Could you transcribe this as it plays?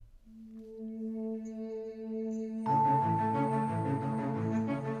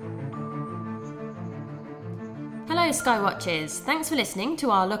Hello Skywatchers, thanks for listening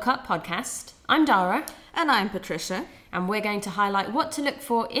to our Look Up podcast. I'm Dara. And I'm Patricia. And we're going to highlight what to look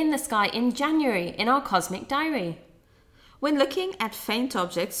for in the sky in January in our Cosmic Diary. When looking at faint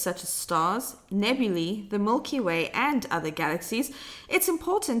objects such as stars, nebulae, the Milky Way and other galaxies, it's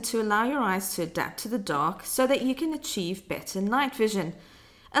important to allow your eyes to adapt to the dark so that you can achieve better night vision.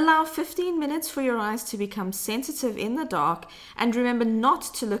 Allow 15 minutes for your eyes to become sensitive in the dark, and remember not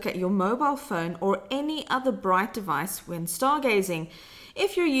to look at your mobile phone or any other bright device when stargazing.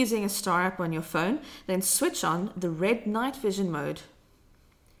 If you're using a star app on your phone, then switch on the red night vision mode.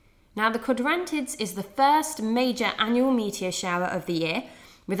 Now, the Quadrantids is the first major annual meteor shower of the year,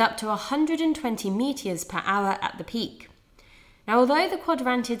 with up to 120 meteors per hour at the peak. Now, although the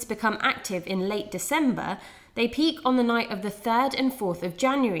Quadrantids become active in late December, they peak on the night of the 3rd and 4th of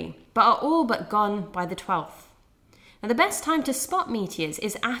January, but are all but gone by the 12th. Now, the best time to spot meteors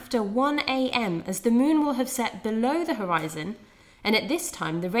is after 1 a.m, as the moon will have set below the horizon, and at this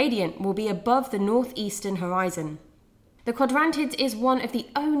time the radiant will be above the northeastern horizon. The Quadrantids is one of the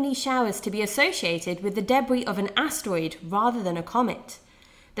only showers to be associated with the debris of an asteroid rather than a comet.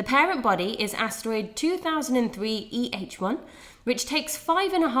 The parent body is asteroid 2003 EH1, which takes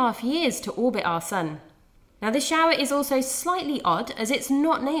 5.5 years to orbit our Sun. Now, the shower is also slightly odd as it's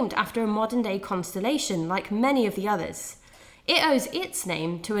not named after a modern-day constellation like many of the others. It owes its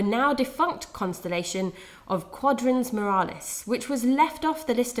name to a now-defunct constellation of Quadrans Muralis, which was left off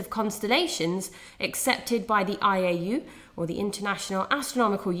the list of constellations accepted by the IAU, or the International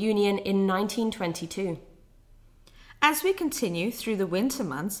Astronomical Union, in 1922. As we continue through the winter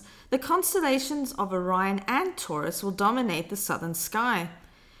months, the constellations of Orion and Taurus will dominate the southern sky.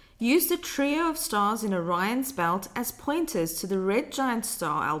 Use the trio of stars in Orion's belt as pointers to the red giant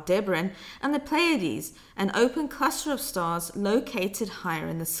star Aldebaran and the Pleiades, an open cluster of stars located higher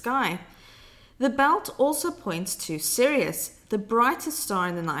in the sky. The belt also points to Sirius, the brightest star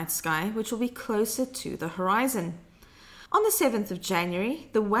in the night sky, which will be closer to the horizon. On the 7th of January,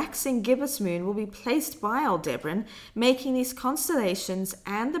 the waxing gibbous moon will be placed by Aldebaran, making these constellations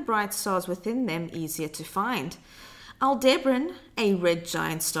and the bright stars within them easier to find. Aldebaran, a red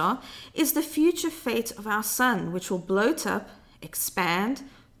giant star, is the future fate of our Sun, which will bloat up, expand,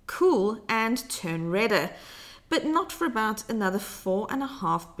 cool, and turn redder, but not for about another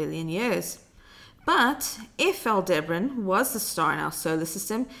 4.5 billion years. But if Aldebaran was the star in our solar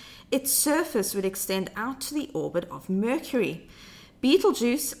system, its surface would extend out to the orbit of Mercury.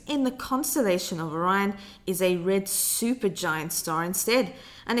 Betelgeuse, in the constellation of Orion, is a red supergiant star instead,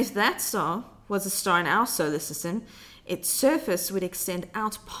 and if that star was a star in our solar system, its surface would extend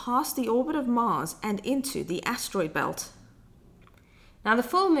out past the orbit of Mars and into the asteroid belt. Now, the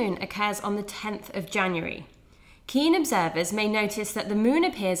full moon occurs on the 10th of January. Keen observers may notice that the moon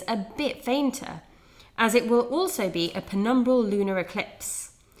appears a bit fainter, as it will also be a penumbral lunar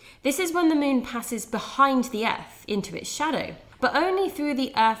eclipse. This is when the moon passes behind the Earth into its shadow, but only through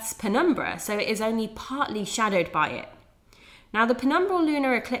the Earth's penumbra, so it is only partly shadowed by it. Now, the penumbral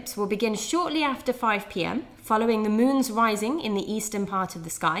lunar eclipse will begin shortly after 5 p.m, following the moon's rising in the eastern part of the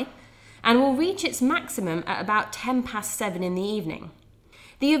sky, and will reach its maximum at about 7:10 in the evening.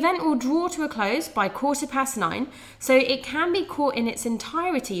 The event will draw to a close by 9:15, so it can be caught in its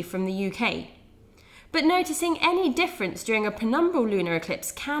entirety from the UK. But noticing any difference during a penumbral lunar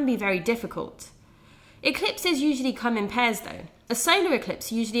eclipse can be very difficult. Eclipses usually come in pairs though. A solar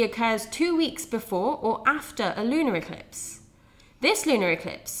eclipse usually occurs 2 weeks before or after a lunar eclipse. This lunar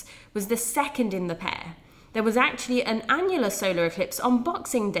eclipse was the second in the pair. There was actually an annular solar eclipse on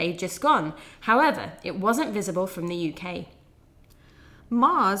Boxing Day just gone. However, it wasn't visible from the UK.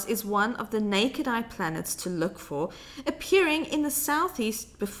 Mars is one of the naked eye planets to look for, appearing in the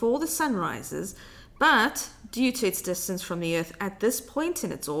southeast before the sun rises, but due to its distance from the Earth at this point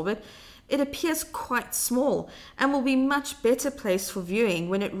in its orbit, it appears quite small and will be much better placed for viewing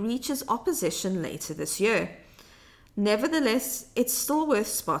when it reaches opposition later this year. Nevertheless, it's still worth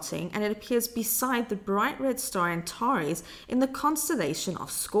spotting, and it appears beside the bright red star Antares in the constellation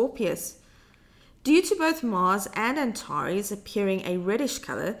of Scorpius. Due to both Mars and Antares appearing a reddish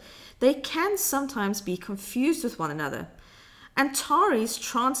color, they can sometimes be confused with one another. Antares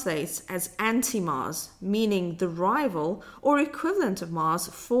translates as anti-Mars, meaning the rival or equivalent of Mars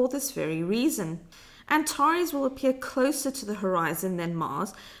for this very reason. Antares will appear closer to the horizon than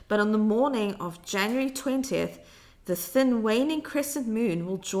Mars, but on the morning of January 20th, the thin waning crescent moon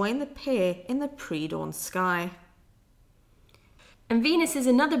will join the pair in the pre-dawn sky. And Venus is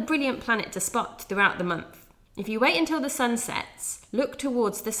another brilliant planet to spot throughout the month. If you wait until the sun sets, look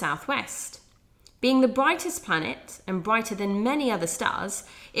towards the southwest. Being the brightest planet and brighter than many other stars,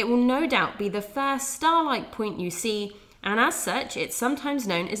 it will no doubt be the first star-like point you see, and as such, it's sometimes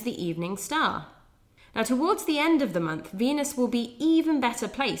known as the evening star. Now, towards the end of the month, Venus will be even better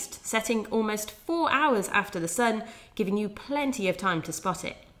placed, setting almost 4 hours after the Sun, giving you plenty of time to spot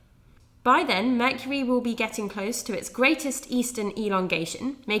it. By then, Mercury will be getting close to its greatest eastern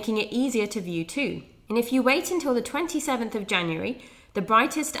elongation, making it easier to view too. And if you wait until the 27th of January, the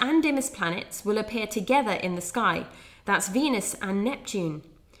brightest and dimmest planets will appear together in the sky. That's Venus and Neptune.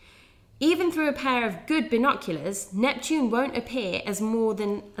 Even through a pair of good binoculars, Neptune won't appear as more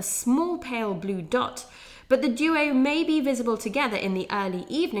than a small pale blue dot, but the duo may be visible together in the early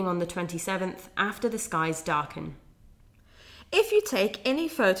evening on the 27th after the skies darken. If you take any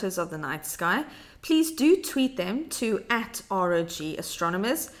photos of the night sky, please do tweet them to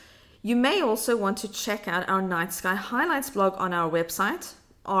 @ROGAstronomers. You may also want to check out our night sky highlights blog on our website,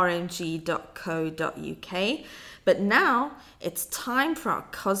 rmg.co.uk. But now it's time for our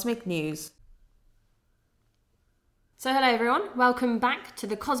cosmic news. So hello everyone, welcome back to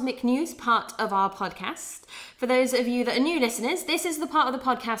the Cosmic News part of our podcast. For those of you that are new listeners, this is the part of the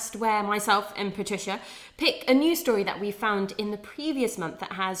podcast where myself and Patricia pick a news story that we found in the previous month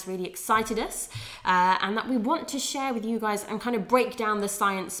that has really excited us and that we want to share with you guys and kind of break down the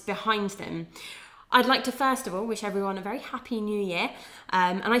science behind them. I'd like to first of all wish everyone a very happy new year.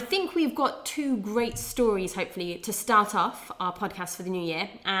 And I think we've got 2 great stories, hopefully, to start off our podcast for the new year.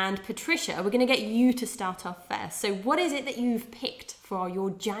 And Patricia, we're going to get you to start off first. So what is it that you've picked for your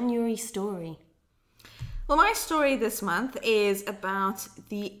January story? Well, my story this month is about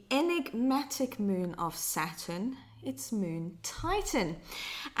the enigmatic moon of Saturn, its moon Titan.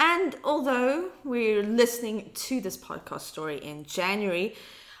 And although we're listening to this podcast story in January,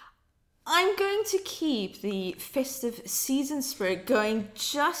 I'm going to keep the festive season spirit going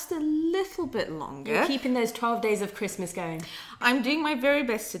just a little bit longer. You're keeping those 12 days of Christmas going. I'm doing my very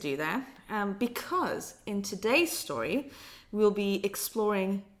best to do that because in today's story, we'll be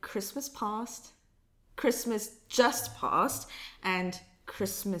exploring Christmas past, Christmas just past, and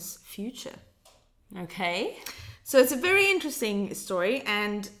Christmas future. Okay. So it's a very interesting story,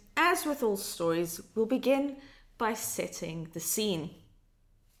 and as with all stories, we'll begin by setting the scene.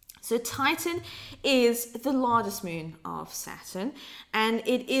 So Titan is the largest moon of Saturn, and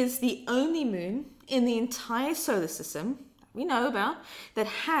it is the only moon in the entire solar system that we know about that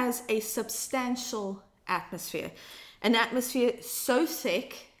has a substantial atmosphere. An atmosphere so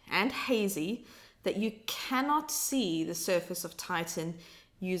thick and hazy that you cannot see the surface of Titan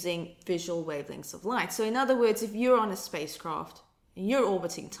using visual wavelengths of light. So in other words, if you're on a spacecraft and you're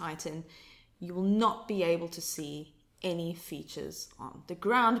orbiting Titan, you will not be able to see any features on the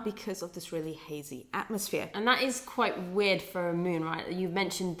ground because of this really hazy atmosphere. And that is quite weird for a moon, right? You've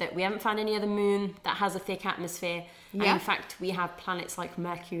mentioned that we haven't found any other moon that has a thick atmosphere. Yeah. And in fact, we have planets like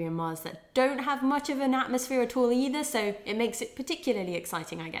Mercury and Mars that don't have much of an atmosphere at all either, so it makes it particularly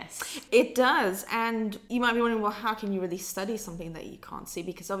exciting, I guess. It does, and you might be wondering, well, how can you really study something that you can't see?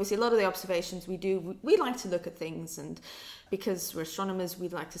 Because obviously a lot of the observations we do, we like to look at things, and because we're astronomers,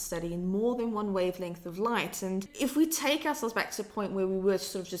 we'd like to study in more than one wavelength of light. And if we take ourselves back to the point where we were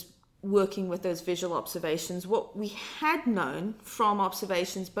sort of just working with those visual observations, what we had known from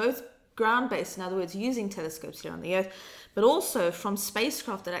observations, both ground-based, in other words, using telescopes here on the Earth, but also from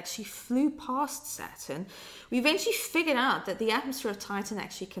spacecraft that actually flew past Saturn, we eventually figured out that the atmosphere of Titan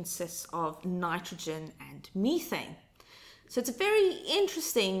actually consists of nitrogen and methane. So it's a very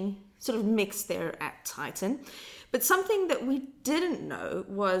interesting sort of mix there at Titan. But something that we didn't know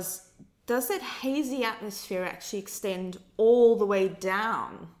was, does that hazy atmosphere actually extend all the way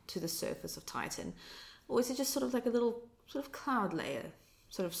down to the surface of Titan? Or is it just sort of like a little sort of cloud layer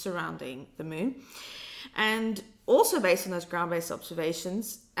sort of surrounding the moon? And also based on those ground-based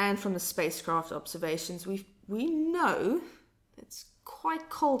observations and from the spacecraft observations, we know it's quite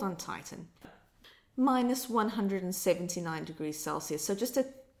cold on Titan. Minus 179 degrees Celsius, so just a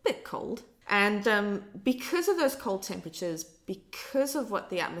bit cold. And because of those cold temperatures, because of what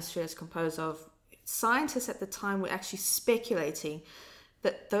the atmosphere is composed of, scientists at the time were actually speculating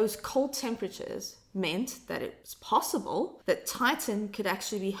that those cold temperatures meant that it was possible that Titan could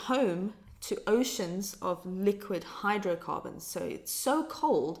actually be home to oceans of liquid hydrocarbons. So it's so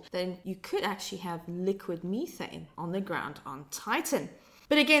cold, then you could actually have liquid methane on the ground on Titan.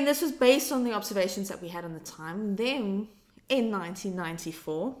 But again, this was based on the observations that we had on the time. Then in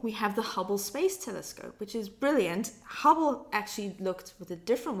 1994, we have the Hubble Space Telescope, which is brilliant. Hubble actually looked with a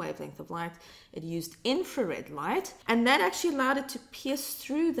different wavelength of light. It used infrared light, and that actually allowed it to pierce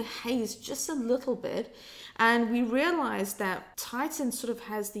through the haze just a little bit And we realized that Titan sort of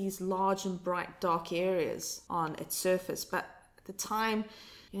has these large and bright dark areas on its surface. But at the time,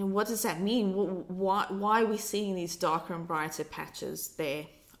 what does that mean? Why are we seeing these darker and brighter patches there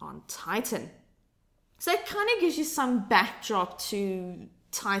on Titan? So it kind of gives you some backdrop to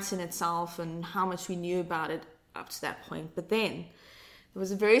Titan itself and how much we knew about it up to that point. But then there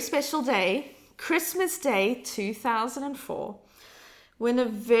was a very special day, Christmas Day 2004, when a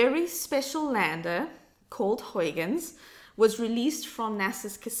very special lander called Huygens was released from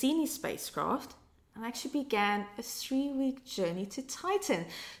NASA's Cassini spacecraft and actually began a 3-week journey to Titan.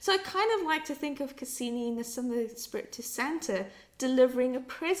 So I kind of like to think of Cassini in a similar spirit to Santa, delivering a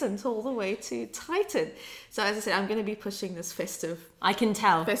present all the way to Titan. So as I said, I'm going to be pushing this I can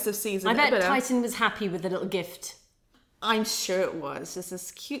tell. festive season. I bet Titan was happy with the little gift. I'm sure it was. Just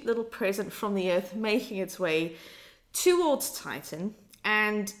this cute little present from the Earth making its way towards Titan.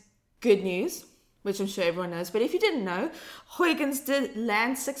 And good news, which I'm sure everyone knows, but if you didn't know, Huygens did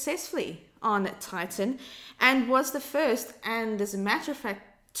land successfully on Titan and was the first, and as a matter of fact,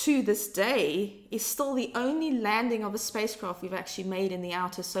 to this day, is still the only landing of a spacecraft we've actually made in the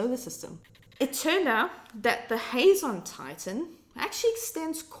outer solar system. It turned out that the haze on Titan actually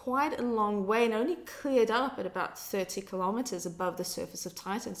extends quite a long way and only cleared up at about 30 kilometers above the surface of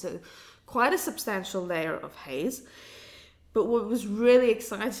Titan, so quite a substantial layer of haze. But what was really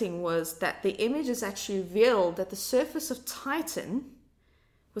exciting was that the images actually revealed that the surface of Titan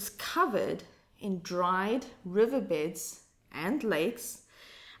was covered in dried riverbeds and lakes,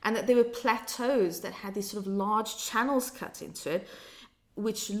 and that there were plateaus that had these sort of large channels cut into it,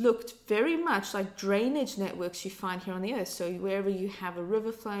 which looked very much like drainage networks you find here on the Earth. So wherever you have a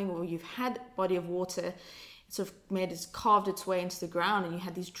river flowing or you've had a body of water, it sort of carved its way into the ground, and you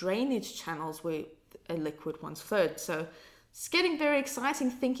had these drainage channels where a liquid once flowed. So it's getting very exciting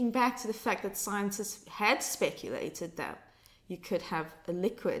thinking back to the fact that scientists had speculated that you could have a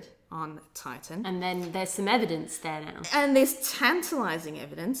liquid on Titan. And then there's some evidence there now. And there's tantalizing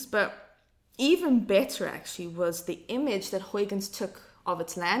evidence, but even better actually was the image that Huygens took of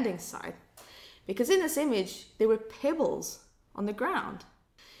its landing site. Because in this image, there were pebbles on the ground.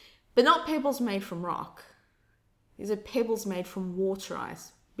 But not pebbles made from rock. These are pebbles made from water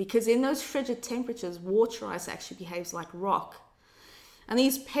ice. Because in those frigid temperatures, water ice actually behaves like rock. And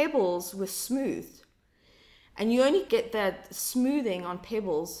these pebbles were smoothed. And you only get that smoothing on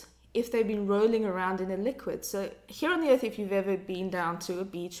pebbles if they've been rolling around in a liquid. So here on the Earth, if you've ever been down to a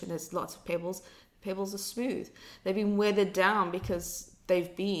beach and there's lots of pebbles, the pebbles are smooth. They've been weathered down because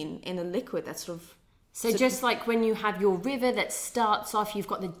they've been in a liquid that's sort of... So just like when you have your river that starts off, you've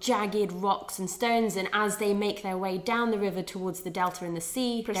got the jagged rocks and stones, and as they make their way down the river towards the delta and the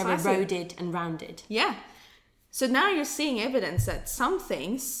sea, Precisely. They're eroded and rounded. Yeah. So now you're seeing evidence that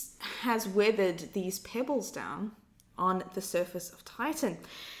something has weathered these pebbles down on the surface of Titan.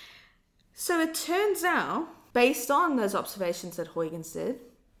 So it turns out, based on those observations that Huygens did,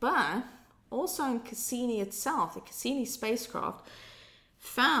 but also in Cassini itself, the Cassini spacecraft,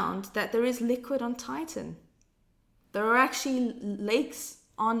 found that there is liquid on Titan. There are actually lakes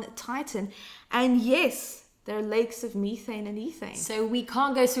on Titan. And yes, there are lakes of methane and ethane. So we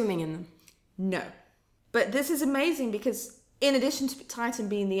can't go swimming in them? No. But this is amazing because in addition to Titan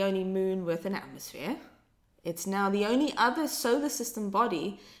being the only moon with an atmosphere, it's now the only other solar system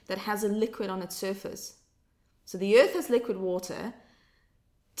body that has a liquid on its surface. So the Earth has liquid water.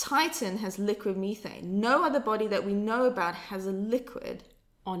 Titan has liquid methane. No other body that we know about has a liquid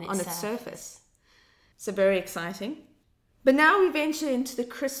on its surface. So very exciting. But now we venture into the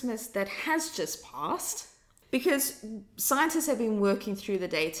Christmas that has just passed, because scientists have been working through the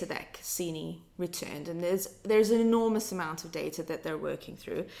data that Cassini returned, and there's an enormous amount of data that they're working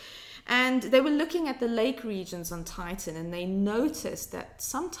through. And they were looking at the lake regions on Titan, and they noticed that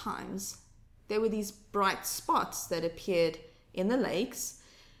sometimes there were these bright spots that appeared in the lakes.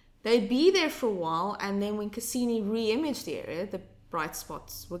 They'd be there for a while, and then when Cassini re-imaged the area, the bright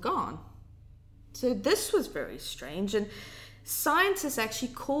spots were gone. So this was very strange, and scientists actually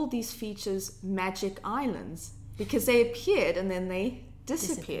called these features magic islands because they appeared and then they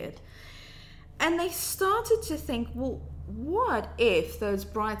disappeared. And they started to think, well, what if those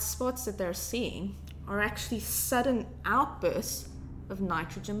bright spots that they're seeing are actually sudden outbursts of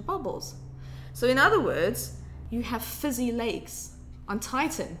nitrogen bubbles? So in other words, you have fizzy lakes on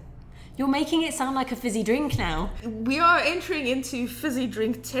Titan. You're making it sound like a fizzy drink now. We are entering into fizzy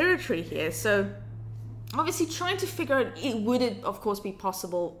drink territory here. So obviously trying to figure out, would it of course be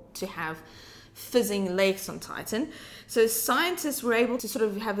possible to have fizzing lakes on Titan? So scientists were able to sort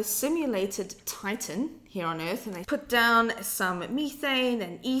of have a simulated Titan here on Earth, and they put down some methane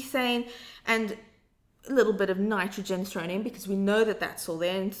and ethane, and a little bit of nitrogen thrown in because we know that that's all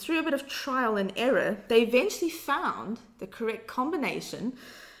there. And through a bit of trial and error, they eventually found the correct combination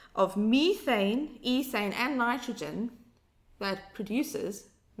of methane, ethane, and nitrogen that produces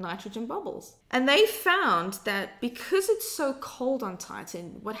nitrogen bubbles. And they found that because it's so cold on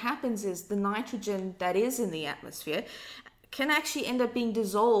Titan, what happens is the nitrogen that is in the atmosphere can actually end up being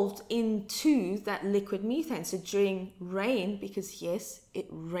dissolved into that liquid methane. So during rain, because yes, it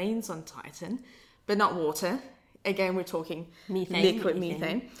rains on Titan, but not water. Again, we're talking liquid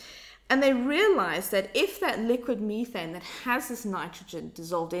methane. And they realized that if that liquid methane that has this nitrogen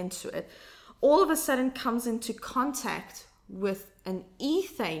dissolved into it, all of a sudden comes into contact with an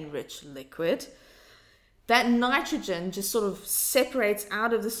ethane-rich liquid, that nitrogen just sort of separates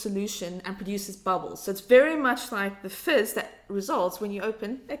out of the solution and produces bubbles. So it's very much like the fizz that results when you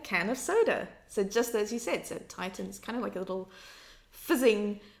open a can of soda. So just as you said, so Titan is kind of like a little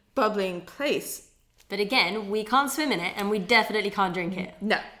fizzing, bubbling place. But again, we can't swim in it and we definitely can't drink it.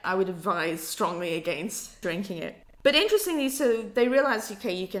 No, I would advise strongly against drinking it. But interestingly, so they realized,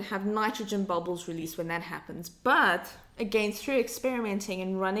 okay, you can have nitrogen bubbles released when that happens. But again, through experimenting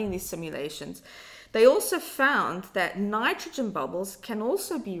and running these simulations, they also found that nitrogen bubbles can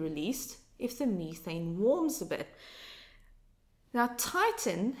also be released if the methane warms a bit. Now,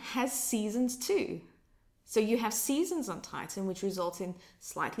 Titan has seasons too. So you have seasons on Titan, which result in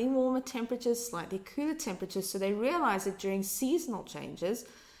slightly warmer temperatures, slightly cooler temperatures. So they realized that during seasonal changes,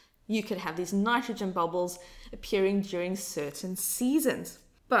 you could have these nitrogen bubbles appearing during certain seasons.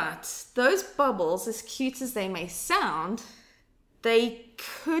 But those bubbles, as cute as they may sound, they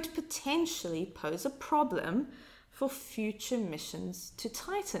could potentially pose a problem for future missions to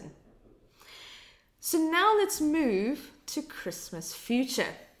Titan. So now let's move to Christmas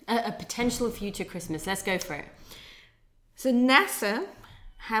future. A potential future Christmas. Let's go for it. So NASA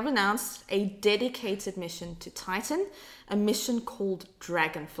have announced a dedicated mission to Titan, a mission called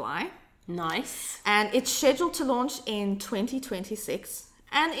Dragonfly. Nice. And it's scheduled to launch in 2026.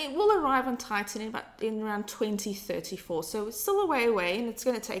 And it will arrive on Titan in around 2034. So it's still a way away and it's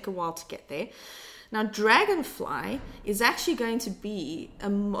going to take a while to get there. Now, Dragonfly is actually going to be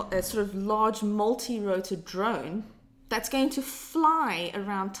a sort of large multi-rotor drone that's going to fly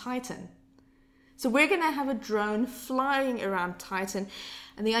around Titan. So we're going to have a drone flying around Titan.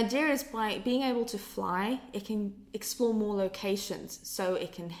 And the idea is by being able to fly, it can explore more locations. So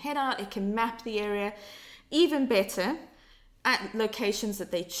it can head out, it can map the area. Even better, at locations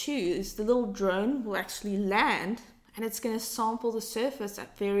that they choose, the little drone will actually land and it's going to sample the surface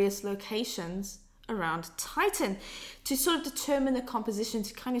at various locations around Titan to sort of determine the composition,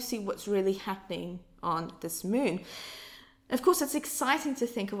 to kind of see what's really happening on this moon. Of course, it's exciting to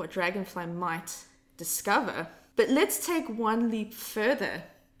think of what Dragonfly might discover, but let's take one leap further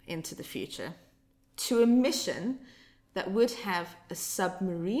into the future to a mission that would have a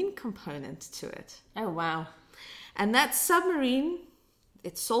submarine component to it. Oh, wow. And that submarine,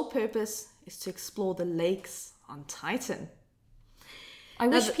 its sole purpose is to explore the lakes on Titan. I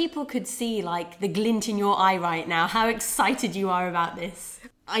wish people could see like the glint in your eye right now, how excited you are about this.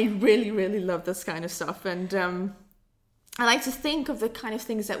 I really, really love this kind of stuff. And I like to think of the kind of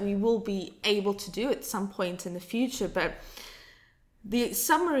things that we will be able to do at some point in the future. But the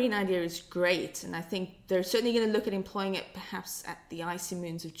submarine idea is great. And I think they're certainly going to look at employing it perhaps at the icy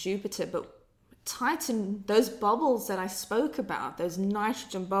moons of Jupiter. But Titan, those bubbles that I spoke about, those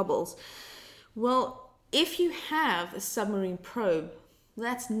nitrogen bubbles, well, if you have a submarine probe,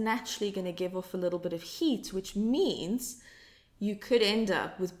 that's naturally going to give off a little bit of heat, which means you could end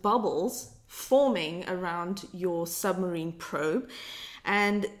up with bubbles forming around your submarine probe.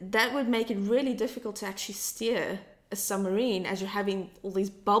 And that would make it really difficult to actually steer a submarine as you're having all these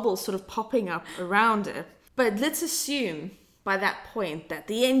bubbles sort of popping up around it. But let's assume by that point that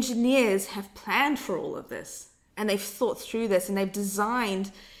the engineers have planned for all of this and they've thought through this and they've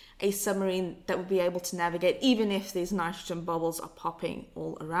designed a submarine that would be able to navigate even if these nitrogen bubbles are popping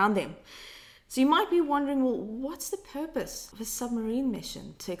all around them. So you might be wondering, well, what's the purpose of a submarine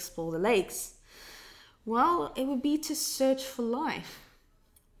mission to explore the lakes? Well, it would be to search for life.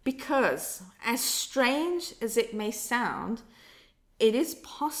 Because, as strange as it may sound, it is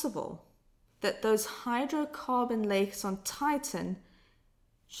possible that those hydrocarbon lakes on Titan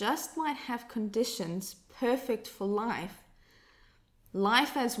just might have conditions perfect for life.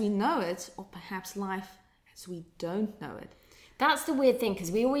 Life as we know it, or perhaps life as we don't know it. That's the weird thing, because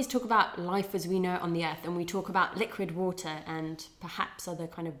we always talk about life as we know it on the Earth, and we talk about liquid water and perhaps other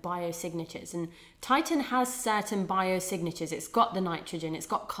kind of biosignatures. And Titan has certain biosignatures. It's got the nitrogen, it's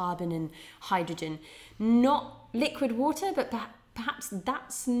got carbon and hydrogen. Not liquid water, but perhaps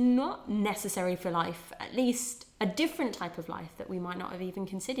that's not necessary for life, at least a different type of life that we might not have even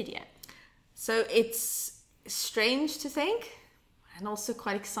considered yet. So it's strange to think, and also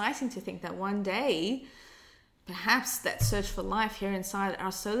quite exciting to think that one day, perhaps that search for life here inside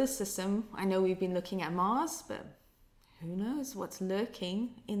our solar system, I know we've been looking at Mars, but who knows what's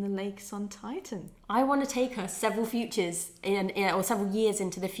lurking in the lakes on Titan. I want to take us several or several years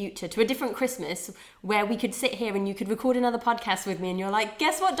into the future to a different Christmas where we could sit here and you could record another podcast with me and you're like,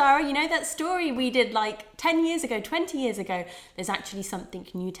 guess what, Dara? You know that story we did like 10 years ago, 20 years ago? There's actually something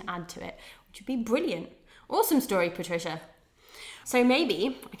new to add to it, which would be brilliant. Awesome story, Patricia. So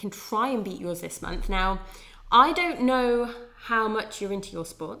maybe I can try and beat yours this month. Now, I don't know how much you're into your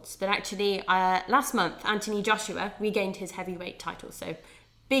sports, but actually last month Anthony Joshua regained his heavyweight title, so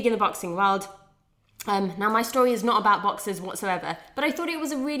big in the boxing world. Now my story is not about boxers whatsoever, but I thought it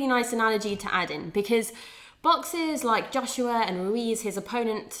was a really nice analogy to add in, because boxers like Joshua and Ruiz, his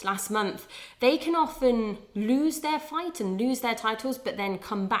opponent last month, they can often lose their fight and lose their titles, but then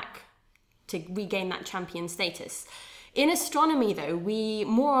come back to regain that champion status. In astronomy, though, we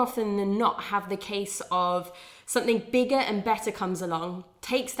more often than not have the case of something bigger and better comes along,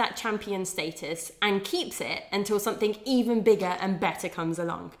 takes that champion status and keeps it until something even bigger and better comes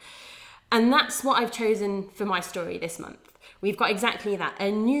along. And that's what I've chosen for my story this month. We've got exactly that, a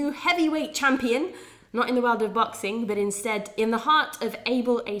new heavyweight champion, not in the world of boxing, but instead in the heart of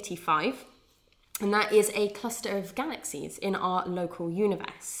Able 85. And that is a cluster of galaxies in our local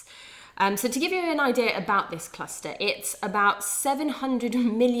universe. So to give you an idea about this cluster, it's about 700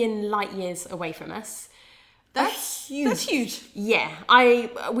 million light years away from us. That's huge. That's huge. Yeah,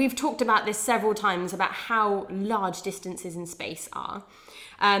 we've talked about this several times about how large distances in space are.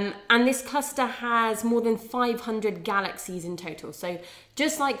 And this cluster has more than 500 galaxies in total. So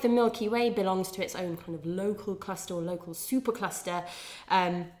just like the Milky Way belongs to its own kind of local cluster or local supercluster,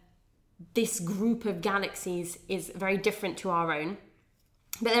 this group of galaxies is very different to our own.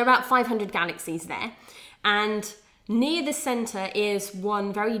 But there are about 500 galaxies there. And near the centre is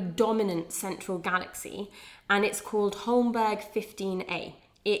one very dominant central galaxy, and it's called Holmberg 15A.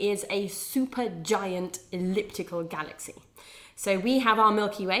 It is a supergiant elliptical galaxy. So we have our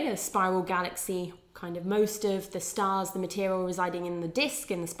Milky Way, a spiral galaxy, kind of most of the stars, the material residing in the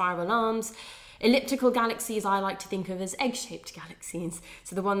disk and the spiral arms. Elliptical galaxies I like to think of as egg-shaped galaxies,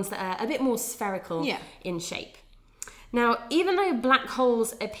 so the ones that are a bit more spherical in shape. Now, even though black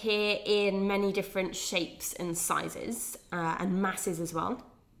holes appear in many different shapes and sizes and masses as well,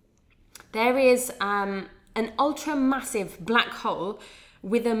 there is an ultra-massive black hole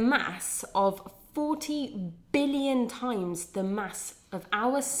with a mass of 40 billion times the mass of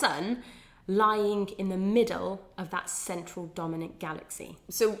our sun lying in the middle of that central dominant galaxy.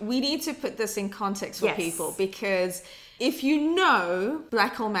 So we need to put this in context for people, because if you know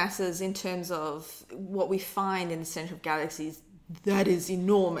black hole masses in terms of what we find in the center of galaxies, that is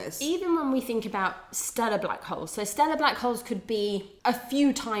enormous. Even when we think about stellar black holes, so stellar black holes could be a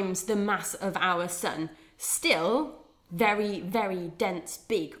few times the mass of our sun, still very, very dense,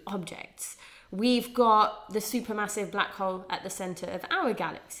 big objects. We've got the supermassive black hole at the center of our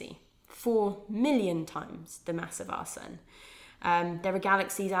galaxy, 4 million times the mass of our sun. There are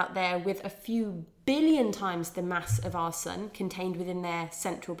galaxies out there with a few billion times the mass of our sun contained within their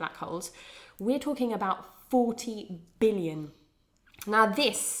central black holes. We're talking about 40 billion. Now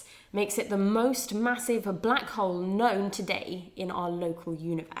this makes it the most massive black hole known today in our local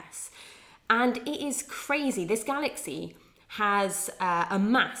universe. And it is crazy. This galaxy has a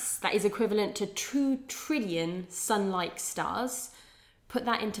mass that is equivalent to 2 trillion sun-like stars. Put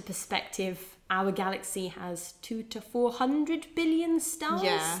that into perspective, our galaxy has 200 to 400 billion stars.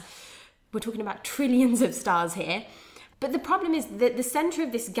 Yeah. We're talking about trillions of stars here. But the problem is that the center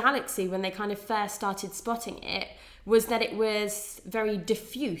of this galaxy, when they kind of first started spotting it, was that it was very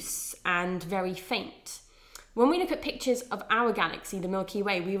diffuse and very faint. When we look at pictures of our galaxy, the Milky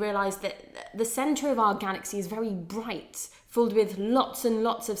Way, we realize that the center of our galaxy is very bright, filled with lots and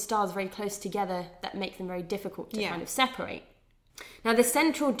lots of stars very close together that make them very difficult to kind of separate. Now, the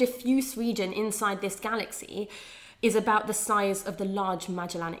central diffuse region inside this galaxy is about the size of the Large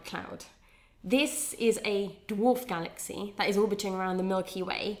Magellanic Cloud. This is a dwarf galaxy that is orbiting around the Milky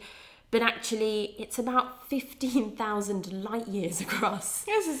Way, but actually it's about 15,000 light years across.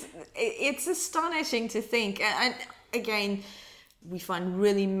 Yes, it's astonishing to think. And again, we find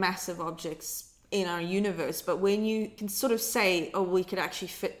really massive objects in our universe, but when you can sort of say, oh, we could actually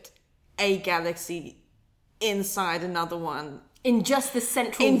fit a galaxy inside another one, in just the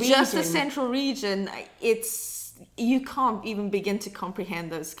central region. In just the central region, it's you can't even begin to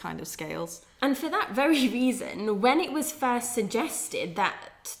comprehend those kind of scales. And for that very reason, when it was first suggested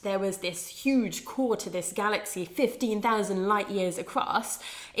that there was this huge core to this galaxy 15,000 light years across,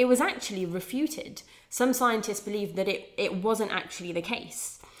 it was actually refuted. Some scientists believed that it wasn't actually the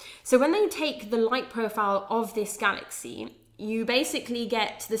case. So when they take the light profile of this galaxy, you basically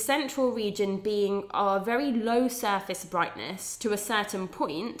get the central region being a very low surface brightness to a certain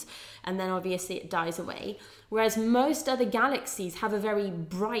point, and then obviously it dies away. Whereas most other galaxies have a very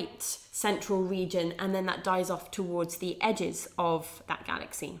bright central region, and then that dies off towards the edges of that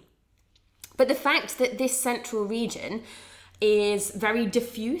galaxy. But the fact that this central region is very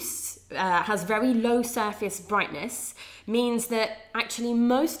diffuse, has very low surface brightness, means that actually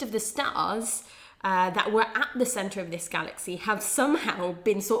most of the stars that were at the centre of this galaxy have somehow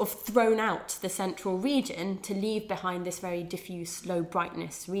been sort of thrown out the central region to leave behind this very diffuse, low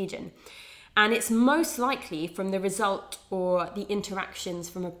brightness region. And it's most likely from the result or the interactions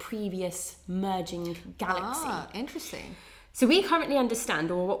from a previous merging galaxy. Ah, interesting. So we currently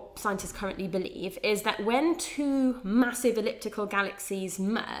understand, or what scientists currently believe, is that when two massive elliptical galaxies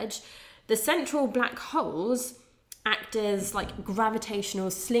merge, the central black holes act as like gravitational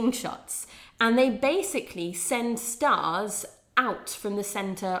slingshots, and they basically send stars out from the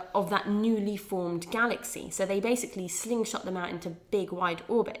centre of that newly formed galaxy. So they basically slingshot them out into big wide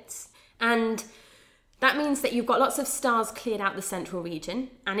orbits. And that means that you've got lots of stars cleared out the central region,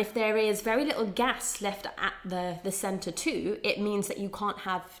 and if there is very little gas left at the centre too, it means that you can't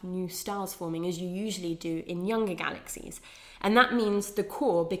have new stars forming as you usually do in younger galaxies. And that means the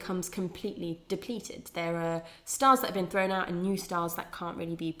core becomes completely depleted. There are stars that have been thrown out and new stars that can't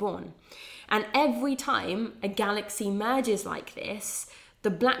really be born. And every time a galaxy merges like this,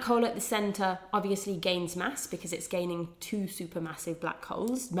 the black hole at the centre obviously gains mass because it's gaining two supermassive black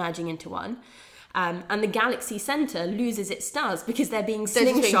holes merging into one. And the galaxy centre loses its stars because they're being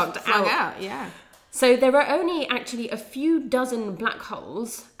slingshot out. Yeah. So there are only actually a few dozen black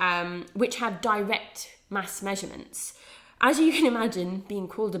holes which have direct mass measurements. As you can imagine, being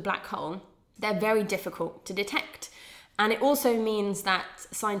called a black hole, they're very difficult to detect. And it also means that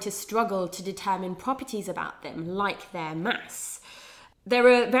scientists struggle to determine properties about them, like their mass. There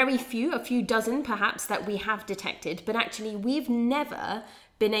are very few, a few dozen perhaps, that we have detected, but actually we've never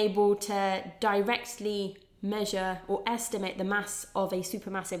been able to directly measure or estimate the mass of a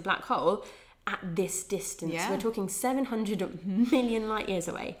supermassive black hole at this distance. Yeah. We're talking 700 million light years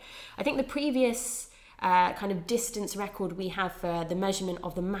away. I think the previous kind of distance record we have for the measurement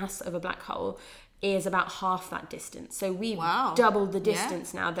of the mass of a black hole is about half that distance. So we've doubled the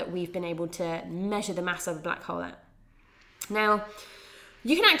distance now that we've been able to measure the mass of a black hole at. Now,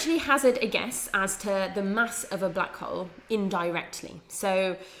 you can actually hazard a guess as to the mass of a black hole indirectly.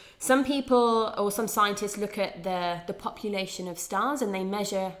 So some people or some scientists look at the population of stars and they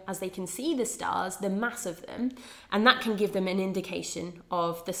measure, as they can see the stars, the mass of them, and that can give them an indication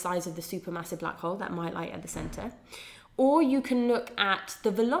of the size of the supermassive black hole that might lie at the centre. Or you can look at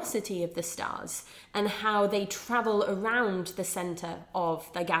the velocity of the stars and how they travel around the centre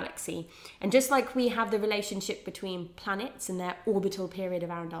of the galaxy. And just like we have the relationship between planets and their orbital period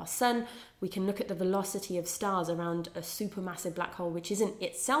around our sun, we can look at the velocity of stars around a supermassive black hole, which isn't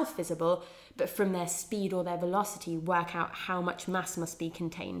itself visible, but from their speed or their velocity, work out how much mass must be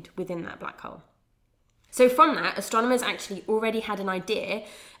contained within that black hole. So from that, astronomers actually already had an idea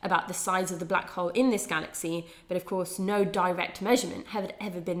about the size of the black hole in this galaxy, but of course no direct measurement had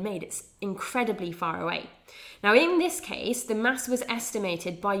ever been made. It's incredibly far away. Now in this case, the mass was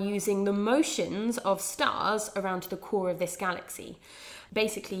estimated by using the motions of stars around the core of this galaxy,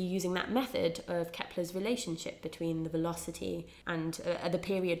 basically using that method of Kepler's relationship between the velocity and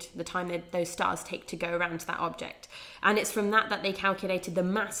the time that those stars take to go around that object. And it's from that they calculated the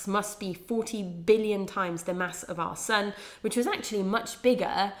mass must be 40 billion times the mass of our sun, which was actually much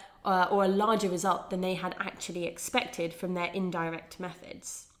bigger or a larger result than they had actually expected from their indirect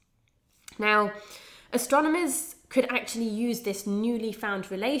methods. Now, astronomers could actually use this newly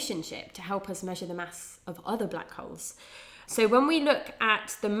found relationship to help us measure the mass of other black holes. So when we look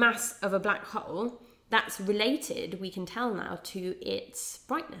at the mass of a black hole, that's related, we can tell now, to its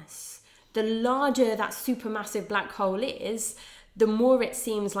brightness. The larger that supermassive black hole is, the more it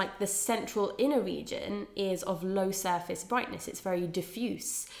seems like the central inner region is of low surface brightness. It's very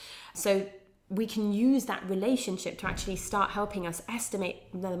diffuse. So we can use that relationship to actually start helping us estimate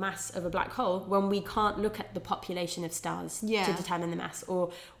the mass of a black hole when we can't look at the population of stars to determine the mass,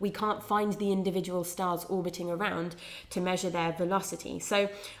 or we can't find the individual stars orbiting around to measure their velocity. So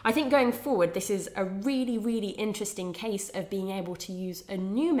I think going forward, this is a really, really interesting case of being able to use a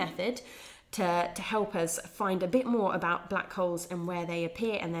new method to help us find a bit more about black holes and where they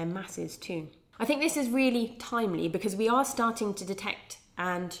appear and their masses too. I think this is really timely because we are starting to detect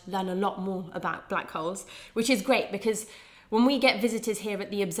and learn a lot more about black holes, which is great because when we get visitors here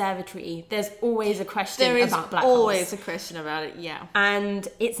at the observatory, there's always a question about black holes. There is always a question about it, yeah. And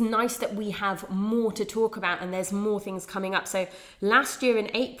it's nice that we have more to talk about and there's more things coming up. So last year in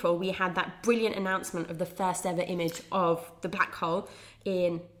April, we had that brilliant announcement of the first ever image of the black hole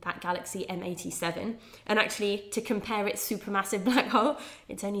in that galaxy M87. And actually, to compare its supermassive black hole,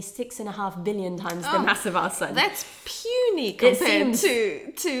 it's only 6.5 billion times the mass of our sun. That's puny compared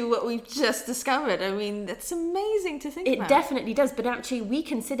to what we've just discovered. I mean, that's amazing to think about. It definitely does, but actually we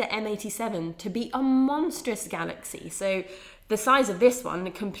consider M87 to be a monstrous galaxy. So the size of this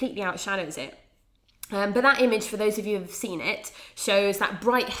one completely outshadows it. But that image, for those of you who have seen it, shows that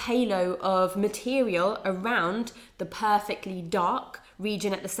bright halo of material around the perfectly dark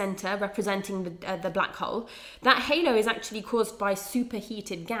region at the center representing the black hole. That halo is actually caused by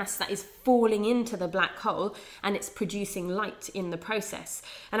superheated gas that is falling into the black hole and it's producing light in the process.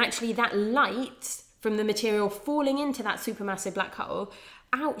 And actually that light from the material falling into that supermassive black hole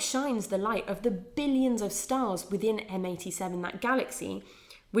outshines the light of the billions of stars within M87, that galaxy,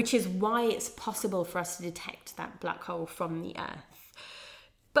 which is why it's possible for us to detect that black hole from the Earth.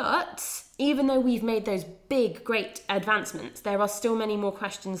 But even though we've made those big, great advancements, there are still many more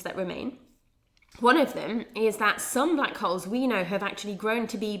questions that remain. One of them is that some black holes we know have actually grown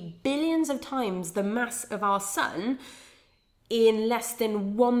to be billions of times the mass of our sun in less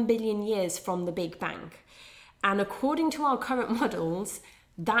than 1 billion years from the Big Bang. And according to our current models,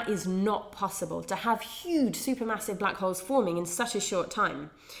 that is not possible to have huge supermassive black holes forming in such a short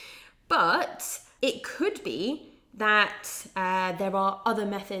time. But it could be that there are other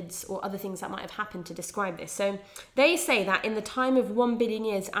methods or other things that might have happened to describe this. So they say that in the time of 1 billion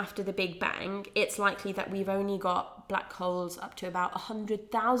years after the Big Bang, it's likely that we've only got black holes up to about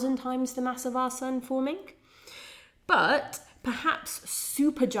 100,000 times the mass of our sun forming. But perhaps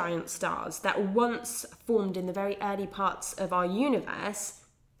supergiant stars that once formed in the very early parts of our universe,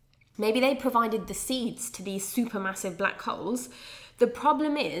 maybe they provided the seeds to these supermassive black holes. The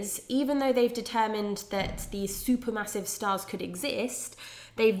problem is, even though they've determined that these supermassive stars could exist,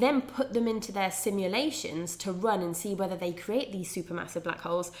 they've then put them into their simulations to run and see whether they create these supermassive black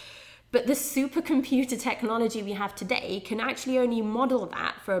holes. But the supercomputer technology we have today can actually only model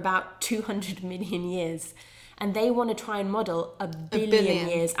that for about 200 million years. And they want to try and model a billion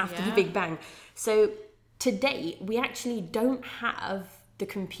years after the Big Bang. So to date, we actually don't have the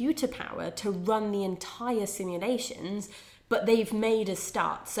computer power to run the entire simulations, but they've made a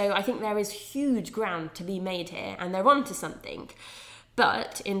start. So I think there is huge ground to be made here, and they're onto something.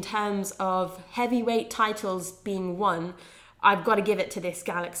 But in terms of heavyweight titles being won, I've got to give it to this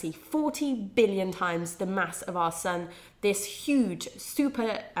galaxy. 40 billion times the mass of our sun. This huge,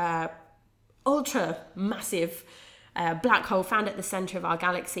 super, ultra massive black hole found at the center of our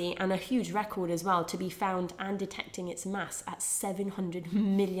galaxy, and a huge record as well to be found and detecting its mass at 700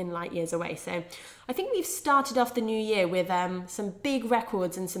 million light years away. So I think we've started off the new year with some big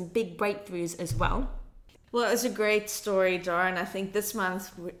records and some big breakthroughs as well. Well, it's a great story, Dara, and I think this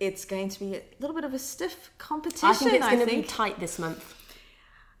month it's going to be a little bit of a stiff competition. I think it's going to be tight this month.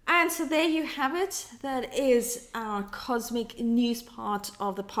 And so there you have it. That is our cosmic news part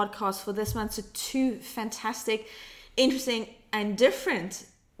of the podcast for this month. So 2 fantastic, interesting and different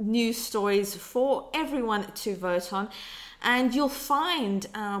news stories for everyone to vote on. And you'll find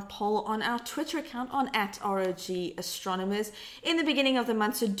our poll on our Twitter account on @ROG in the beginning of the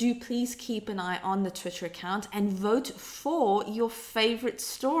month. So do please keep an eye on the Twitter account and vote for your favorite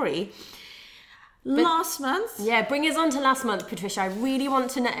story. Last month. Yeah, bring us on to last month, Patricia. I really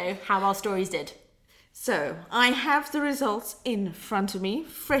want to know how our stories did. So I have the results in front of me,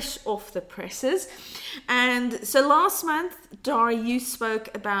 fresh off the presses. And so last month, Dara, you spoke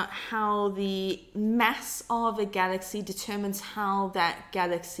about how the mass of a galaxy determines how that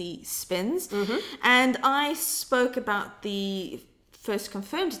galaxy spins. Mm-hmm. And I spoke about the first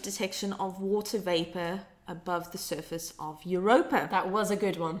confirmed detection of water vapor above the surface of Europa. That was a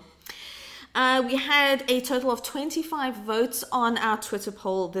good one. We had a total of 25 votes on our Twitter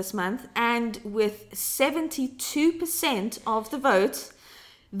poll this month, and with 72% of the vote,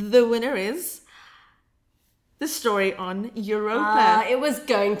 the winner is the story on Europa. It was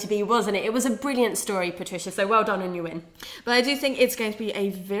going to be, wasn't it? It was a brilliant story, Patricia, so well done on your win. But I do think it's going to be a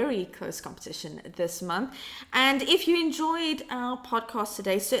very close competition this month. And if you enjoyed our podcast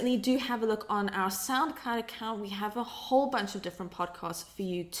today, certainly do have a look on our SoundCloud account. We have a whole bunch of different podcasts for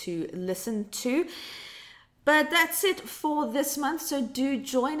you to listen to. But that's it for this month. So do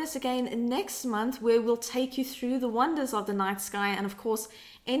join us again next month, where we'll take you through the wonders of the night sky and, of course,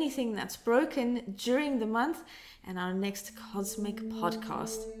 anything that's broken during the month and our next Cosmic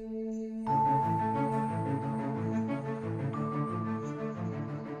Podcast.